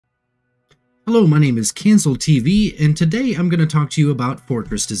Hello, my name is Cancel TV, and today I'm going to talk to you about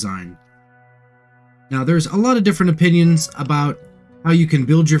fortress design. Now, there's a lot of different opinions about how you can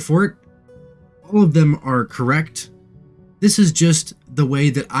build your fort. All of them are correct. This is just the way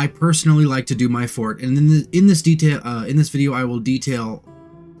that I personally like to do my fort, and in this video, I will detail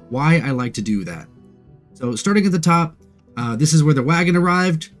why I like to do that. So, starting at the top, this is where the wagon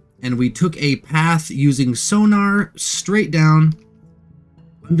arrived, and we took a path using sonar straight down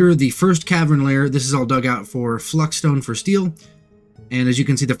under the first cavern layer. This is all dug out for fluxstone for steel. And as you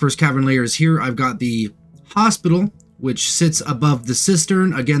can see, the first cavern layer is here. I've got the hospital, which sits above the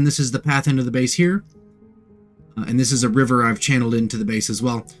cistern. Again, this is the path into the base here. And this is a river I've channeled into the base as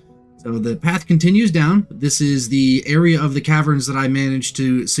well. So the path continues down. This is the area of the caverns that I managed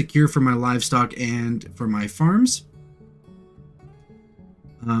to secure for my livestock and for my farms.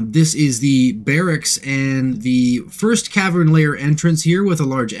 This is the barracks and the first cavern layer entrance here with a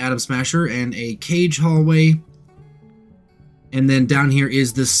large atom smasher and a cage hallway. And then down here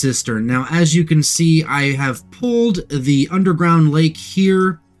is the cistern. Now, as you can see, I have pulled the underground lake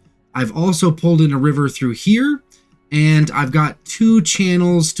here. I've also pulled in a river through here. And I've got two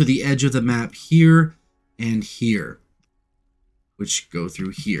channels to the edge of the map here and here, which go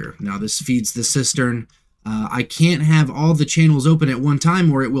through here. Now, this feeds the cistern. I can't have all the channels open at one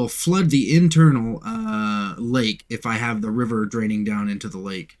time or it will flood the internal lake if I have the river draining down into the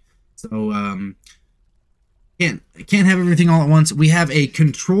lake. So can't have everything all at once. We have a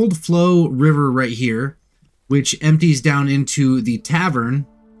controlled flow river right here, which empties down into the tavern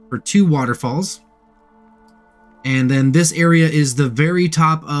for two waterfalls. And then this area is the very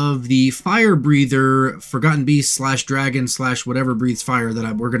top of the fire breather, forgotten beast / dragon / whatever breathes fire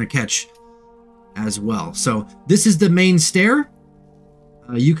that we're going to catch as well. So this is the main stair.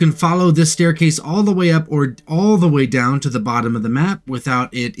 You can follow this staircase all the way up or all the way down to the bottom of the map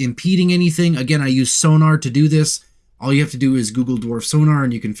without it impeding anything. Again, I use sonar to do this. All you have to do is Google Dwarf sonar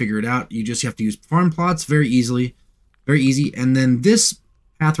and you can figure it out. You just have to use farm plots very easily, very easy. And then this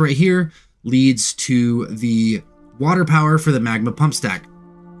path right here leads to the water power for the magma pump stack.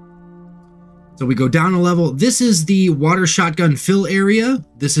 So we go down a level. This is the water shotgun fill area.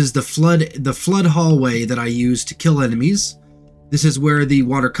 This is the flood hallway that I use to kill enemies. This is where the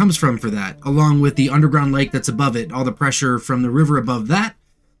water comes from for that, along with the underground lake that's above it. All the pressure from the river above that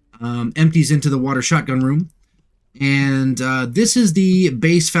empties into the water shotgun room. And this is the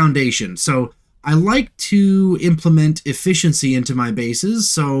base foundation. So I like to implement efficiency into my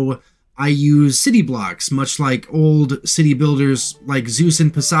bases. So I use city blocks, much like old city builders like Zeus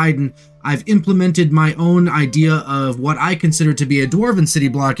and Poseidon. I've implemented my own idea of what I consider to be a dwarven city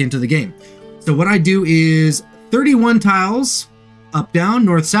block into the game. So what I do is 31 tiles up, down,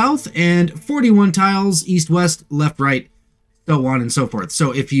 north, south, and 41 tiles east, west, left, right, so on and so forth.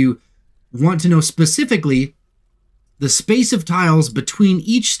 So if you want to know specifically, the space of tiles between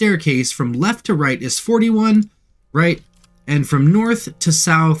each staircase from left to right is 41, right? And from north to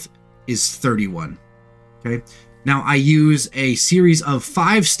south is 31. Okay. Now I use a series of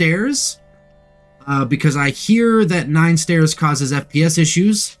 5 stairs because I hear that 9 stairs causes FPS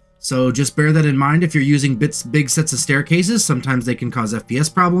issues. So just bear that in mind if you're using big sets of staircases. Sometimes they can cause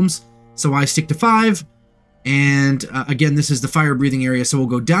FPS problems. So I stick to 5. And again, this is the fire breathing area. So we'll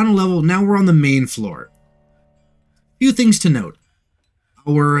go down a level. Now we're on the main floor. Few things to note.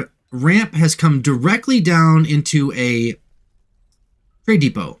 Our ramp has come directly down into a trade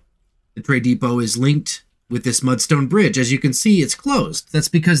depot. The trade depot is linked with this mudstone bridge. As you can see, it's closed. That's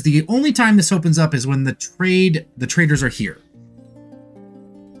because the only time this opens up is when the traders are here.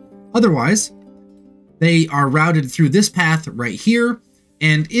 Otherwise, they are routed through this path right here.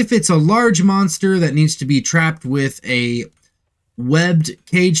 And if it's a large monster that needs to be trapped with a webbed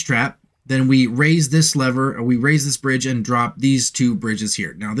cage trap, then we raise this lever, or we raise this bridge and drop these 2 bridges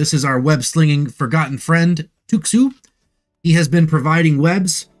here. Now, this is our web-slinging forgotten friend, Fri-Tues. He has been providing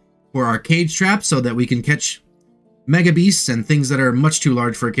webs for our cage trap so that we can catch mega beasts and things that are much too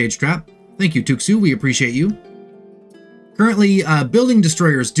large for a cage trap. Thank you, Fri-Tues. We appreciate you. Currently, building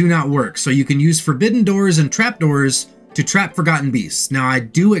destroyers do not work, so you can use forbidden doors and trapdoors to trap forgotten beasts. Now, I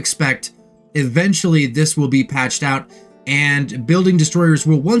do expect eventually this will be patched out and building destroyers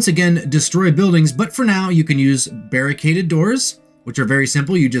will once again destroy buildings, but for now you can use barricaded doors, which are very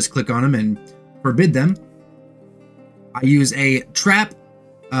simple. You just click on them and forbid them. I use a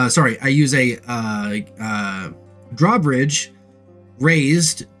drawbridge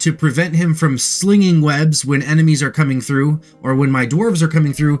raised to prevent him from slinging webs when enemies are coming through or when my dwarves are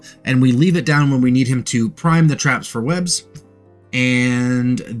coming through, and we leave it down when we need him to prime the traps for webs.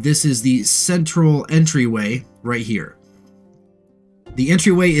 And this is the central entryway right here. The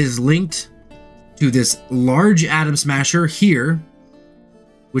entryway is linked to this large Atom Smasher here,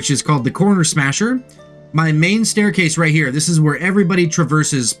 which is called the Corner Smasher. My main staircase right here, this is where everybody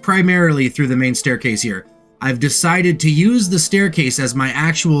traverses primarily through the main staircase here. I've decided to use the staircase as my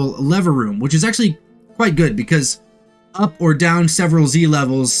actual lever room, which is actually quite good because up or down several Z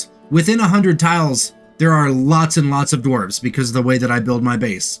levels, within 100 tiles, there are lots and lots of dwarves because of the way that I build my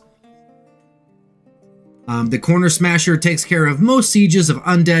base. The Corner Smasher takes care of most sieges of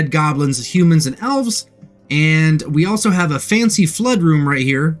undead, goblins, humans, and elves. And we also have a fancy flood room right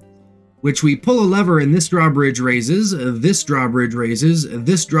here, which we pull a lever and this drawbridge raises, this drawbridge raises,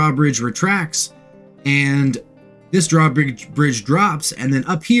 this drawbridge retracts, and this drawbridge drops. And then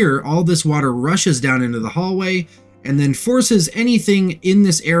up here, all this water rushes down into the hallway and then forces anything in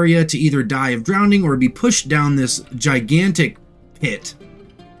this area to either die of drowning or be pushed down this gigantic pit,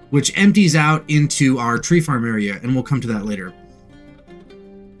 which empties out into our tree farm area, and we'll come to that later.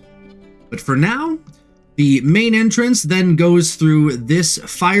 But for now, the main entrance then goes through this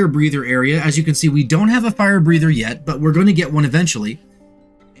fire breather area. As you can see, we don't have a fire breather yet, but we're going to get one eventually.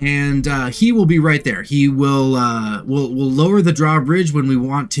 And he will be right there. He will we'll lower the drawbridge when we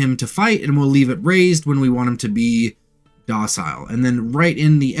want him to fight, and we'll leave it raised when we want him to be docile. And then right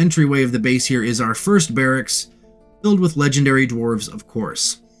in the entryway of the base here is our first barracks, filled with legendary dwarves, of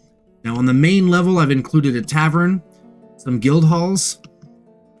course. Now on the main level, I've included a tavern, some guild halls,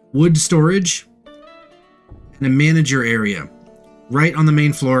 wood storage, and a manager area right on the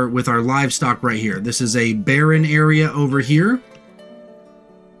main floor with our livestock right here. This is a barren area over here.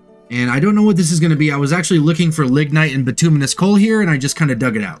 And I don't know what this is going to be. I was actually looking for lignite and bituminous coal here, and I just kind of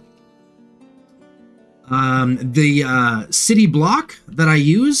dug it out. The city block that I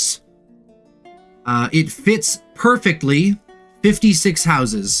use, it fits perfectly 56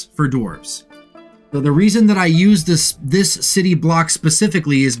 houses for dwarves. So the reason that I use this city block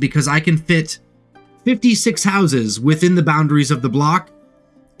specifically is because I can fit 56 houses within the boundaries of the block,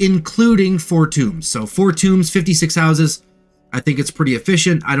 including 4 tombs. So 4 tombs, 56 houses. I think it's pretty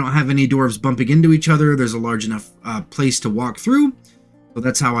efficient. I don't have any dwarves bumping into each other. There's a large enough place to walk through. So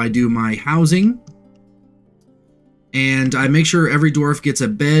that's how I do my housing. And I make sure every dwarf gets a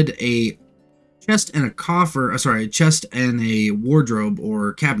bed, a chest, and a coffer. Sorry, a chest and a wardrobe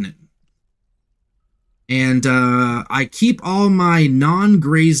or cabinet. And I keep all my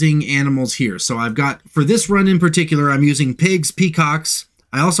non-grazing animals here. So I've got, for this run in particular, I'm using pigs, peacocks.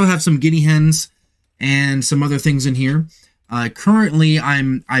 I also have some guinea hens and some other things in here. Currently,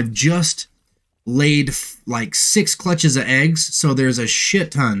 I've just laid like 6 clutches of eggs, so there's a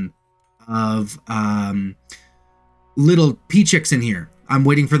shit ton of little pea chicks in here. I'm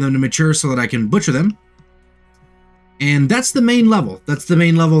waiting for them to mature so that I can butcher them. And that's the main level. That's the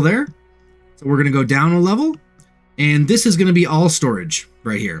main level there. So we're going to go down a level, and this is going to be all storage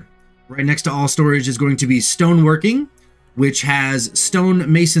right here. Right next to all storage is going to be stoneworking, which has stone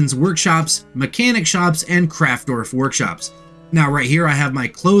masons workshops, mechanic shops, and craft dwarf workshops. Now right here I have my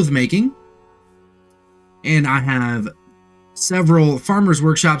clothes making, and I have several farmers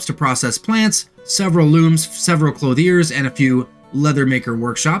workshops to process plants, several looms, several clothiers, and a few leather maker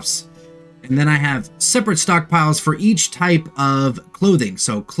workshops. And then I have separate stockpiles for each type of clothing.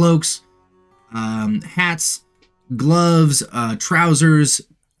 So cloaks, hats, gloves, trousers,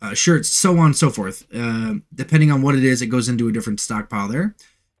 shirts, so on and so forth. Depending on what it is, it goes into a different stockpile there.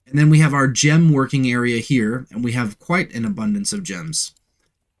 And then we have our gem working area here, and we have quite an abundance of gems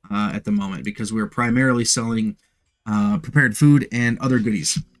at the moment because we're primarily selling prepared food and other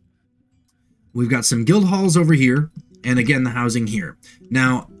goodies. We've got some guild halls over here, and again, the housing here.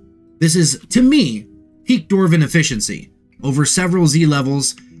 Now, this is, to me, peak dwarven efficiency. Over several Z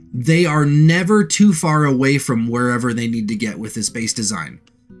levels, they are never too far away from wherever they need to get with this base design.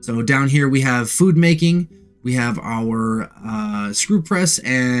 So down here we have food making, we have our screw press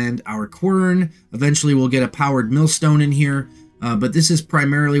and our quern. Eventually we'll get a powered millstone in here, but this is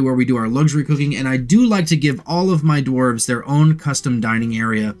primarily where we do our luxury cooking, and I do like to give all of my dwarves their own custom dining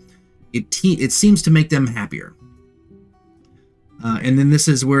area. It seems to make them happier. And then this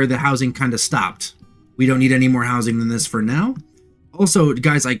is where the housing kind of stopped. We don't need any more housing than this for now. Also,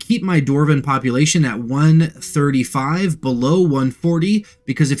 guys, I keep my dwarven population at 135, below 140,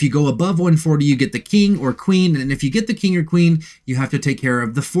 because if you go above 140, you get the king or queen, and if you get the king or queen, you have to take care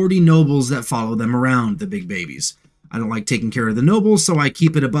of the 40 nobles that follow them around, the big babies. I don't like taking care of the nobles, so I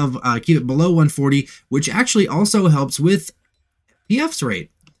keep it below 140, which actually also helps with FPS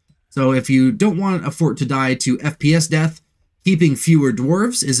rate. So if you don't want a fort to die to FPS death, keeping fewer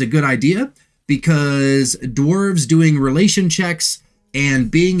dwarves is a good idea, because dwarves doing relation checks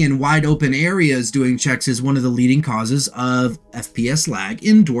and being in wide open areas doing checks is one of the leading causes of FPS lag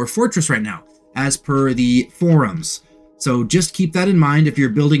in Dwarf Fortress right now. as per the forums. So just keep that in mind. If you're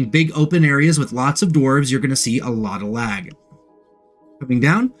building big open areas with lots of dwarves, you're going to see a lot of lag. Coming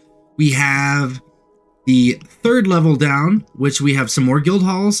down, we have the third level down, which we have some more guild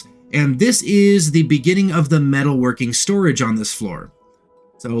halls, and this is the beginning of the metalworking storage on this floor.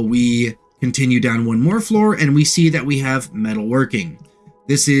 So we continue down one more floor, and we see that we have metalworking.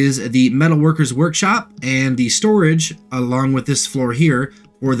 This is the metalworkers workshop and the storage along with this floor here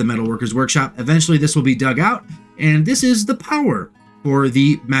for the metalworkers workshop. Eventually this will be dug out, and this is the power for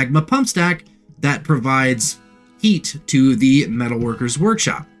the magma pump stack that provides heat to the metalworkers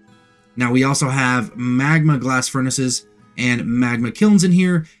workshop. Now we also have magma glass furnaces and magma kilns in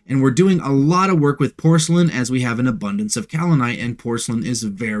here, and we're doing a lot of work with porcelain as we have an abundance of kaolinite, and porcelain is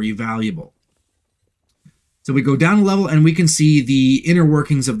very valuable. So we go down a level and we can see the inner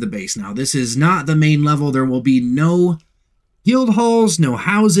workings of the base. Now this is not the main level. There will be no guild halls, no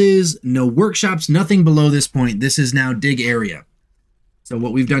houses, no workshops, nothing below this point. This is now dig area. So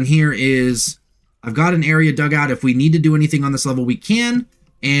what we've done here is I've got an area dug out. If we need to do anything on this level, we can.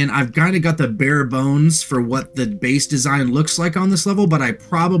 And I've kind of got the bare bones for what the base design looks like on this level, but I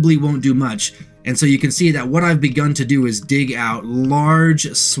probably won't do much. And so you can see that what I've begun to do is dig out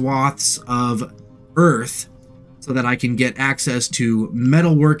large swaths of earth so that I can get access to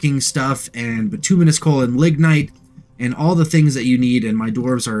metalworking stuff and bituminous coal and lignite and all the things that you need. And my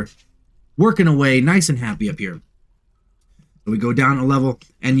dwarves are working away nice and happy up here. So we go down a level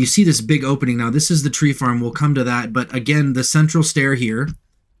and you see this big opening. Now this is the tree farm. We'll come to that. But again, the central stair here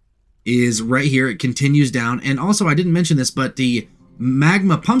is right here. It continues down. And also I didn't mention this, but the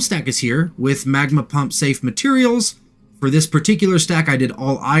magma pump stack is here with magma pump safe materials. For this particular stack, I did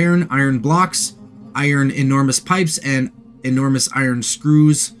all iron, iron blocks, iron enormous pipes, and enormous iron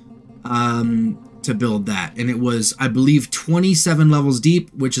screws to build that. And it was, I believe, 27 levels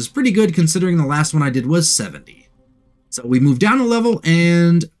deep, which is pretty good considering the last one I did was 70. So we move down a level,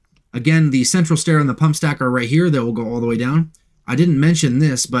 and again, the central stair and the pump stack are right here. They will go all the way down. I didn't mention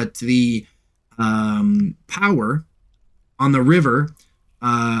this, but the power on the river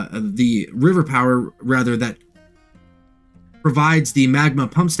power, rather, that provides the magma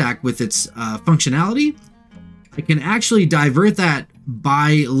pump stack with its functionality, I can actually divert that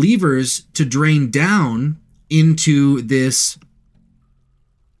by levers to drain down into this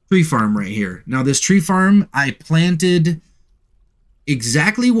tree farm right here. Now this tree farm I planted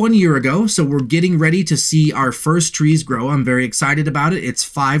exactly 1 year ago, so we're getting ready to see our first trees grow. I'm very excited about it. It's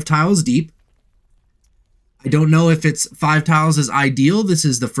 5 tiles deep. I don't know if it's 5 tiles is ideal. This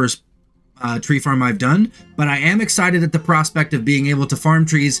is the first tree farm I've done, but I am excited at the prospect of being able to farm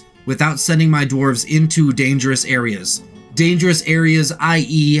trees without sending my dwarves into dangerous areas. Dangerous areas,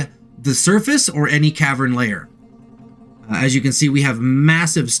 i.e. the surface or any cavern layer. As you can see, we have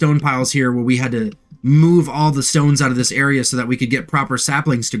massive stone piles here where we had to move all the stones out of this area so that we could get proper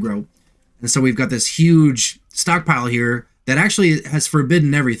saplings to grow. And so we've got this huge stockpile here that actually has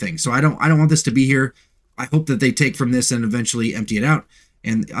forbidden everything. So I don't want this to be here. I hope that they take from this and eventually empty it out.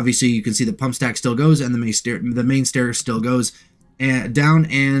 And obviously you can see the pump stack still goes and the main stair still goes down,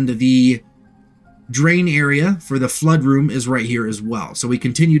 and the drain area for the flood room is right here as well. So we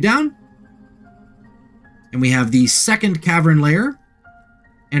continue down and we have the second cavern layer,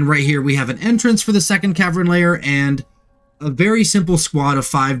 and right here we have an entrance for the second cavern layer and a very simple squad of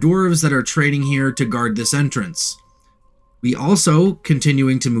 5 dwarves that are training here to guard this entrance. We also,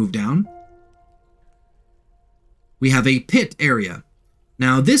 continuing to move down, we have a pit area.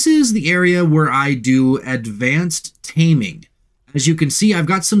 Now this is the area where I do advanced taming. As you can see, I've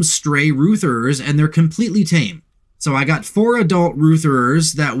got some stray Rutherers and they're completely tame. So I got 4 adult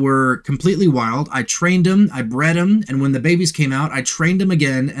Rutherers that were completely wild. I trained them, I bred them, and when the babies came out, I trained them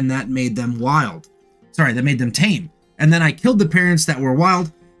again, and that made them wild. Sorry, that made them tame. And then I killed the parents that were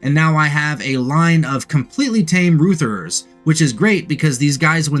wild, and now I have a line of completely tame Rutherers, which is great because these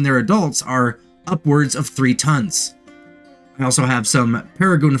guys, when they're adults, are upwards of 3 tons. I also have some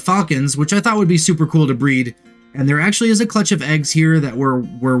Paragon Falcons, which I thought would be super cool to breed, and there actually is a clutch of eggs here that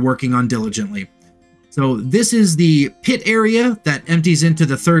we're working on diligently. So this is the pit area that empties into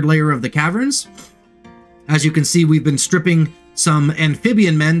the 3rd layer of the caverns. As you can see, we've been stripping some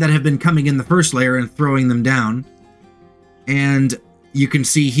amphibian men that have been coming in the 1st layer and throwing them down. And you can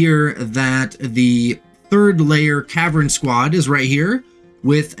see here that the 3rd layer cavern squad is right here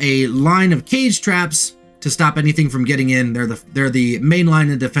with a line of cage traps to stop anything from getting in. They're the main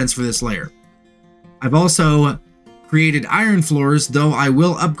line of defense for this layer. I've also created iron floors, though I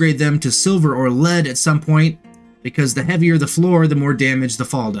will upgrade them to silver or lead at some point, because the heavier the floor, the more damage the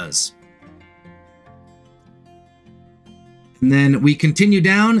fall does. And then we continue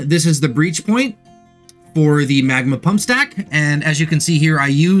down. This is the breach point for the magma pump stack. And as you can see here, I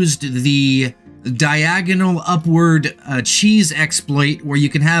used the diagonal upward cheese exploit where you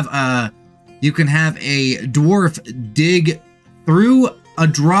can have a dwarf dig through a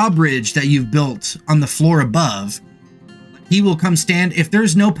drawbridge that you've built on the floor above. He will come stand. If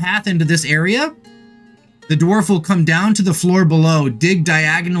there's no path into this area, the dwarf will come down to the floor below, dig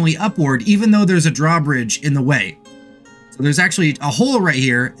diagonally upward, even though there's a drawbridge in the way. So there's actually a hole right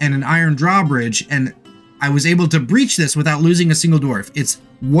here and an iron drawbridge, and I was able to breach this without losing a single dwarf. It's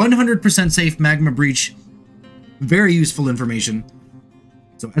 100% safe magma breach. Very useful information.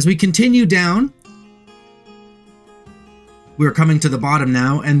 So as we continue down, we're coming to the bottom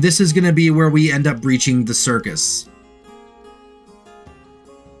now, and this is going to be where we end up breaching the circus.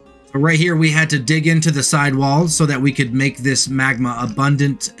 So right here, we had to dig into the side walls so that we could make this magma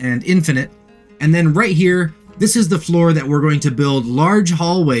abundant and infinite. And then right here, this is the floor that we're going to build large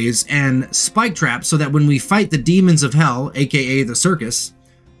hallways and spike traps so that when we fight the demons of hell, aka the circus,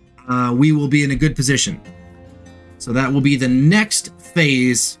 we will be in a good position. So that will be the next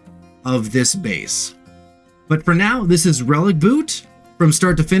phase of this base. But for now, this is Relic Boot from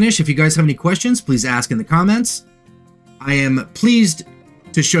start to finish. If you guys have any questions, please ask in the comments. I am pleased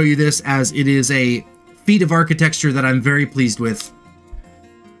to show you this as it is a feat of architecture that I'm very pleased with.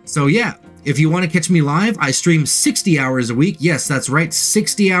 So yeah, if you want to catch me live, I stream 60 hours a week. Yes, that's right,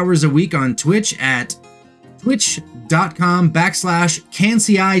 60 hours a week on Twitch at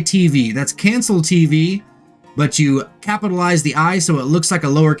twitch.com/CancelTV. That's Cancel TV, but you capitalize the I so it looks like a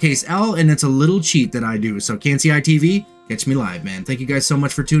lowercase L, and it's a little cheat that I do. So CancelTV, catch me live, man. Thank you guys so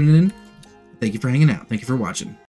much for tuning in. Thank you for hanging out. Thank you for watching.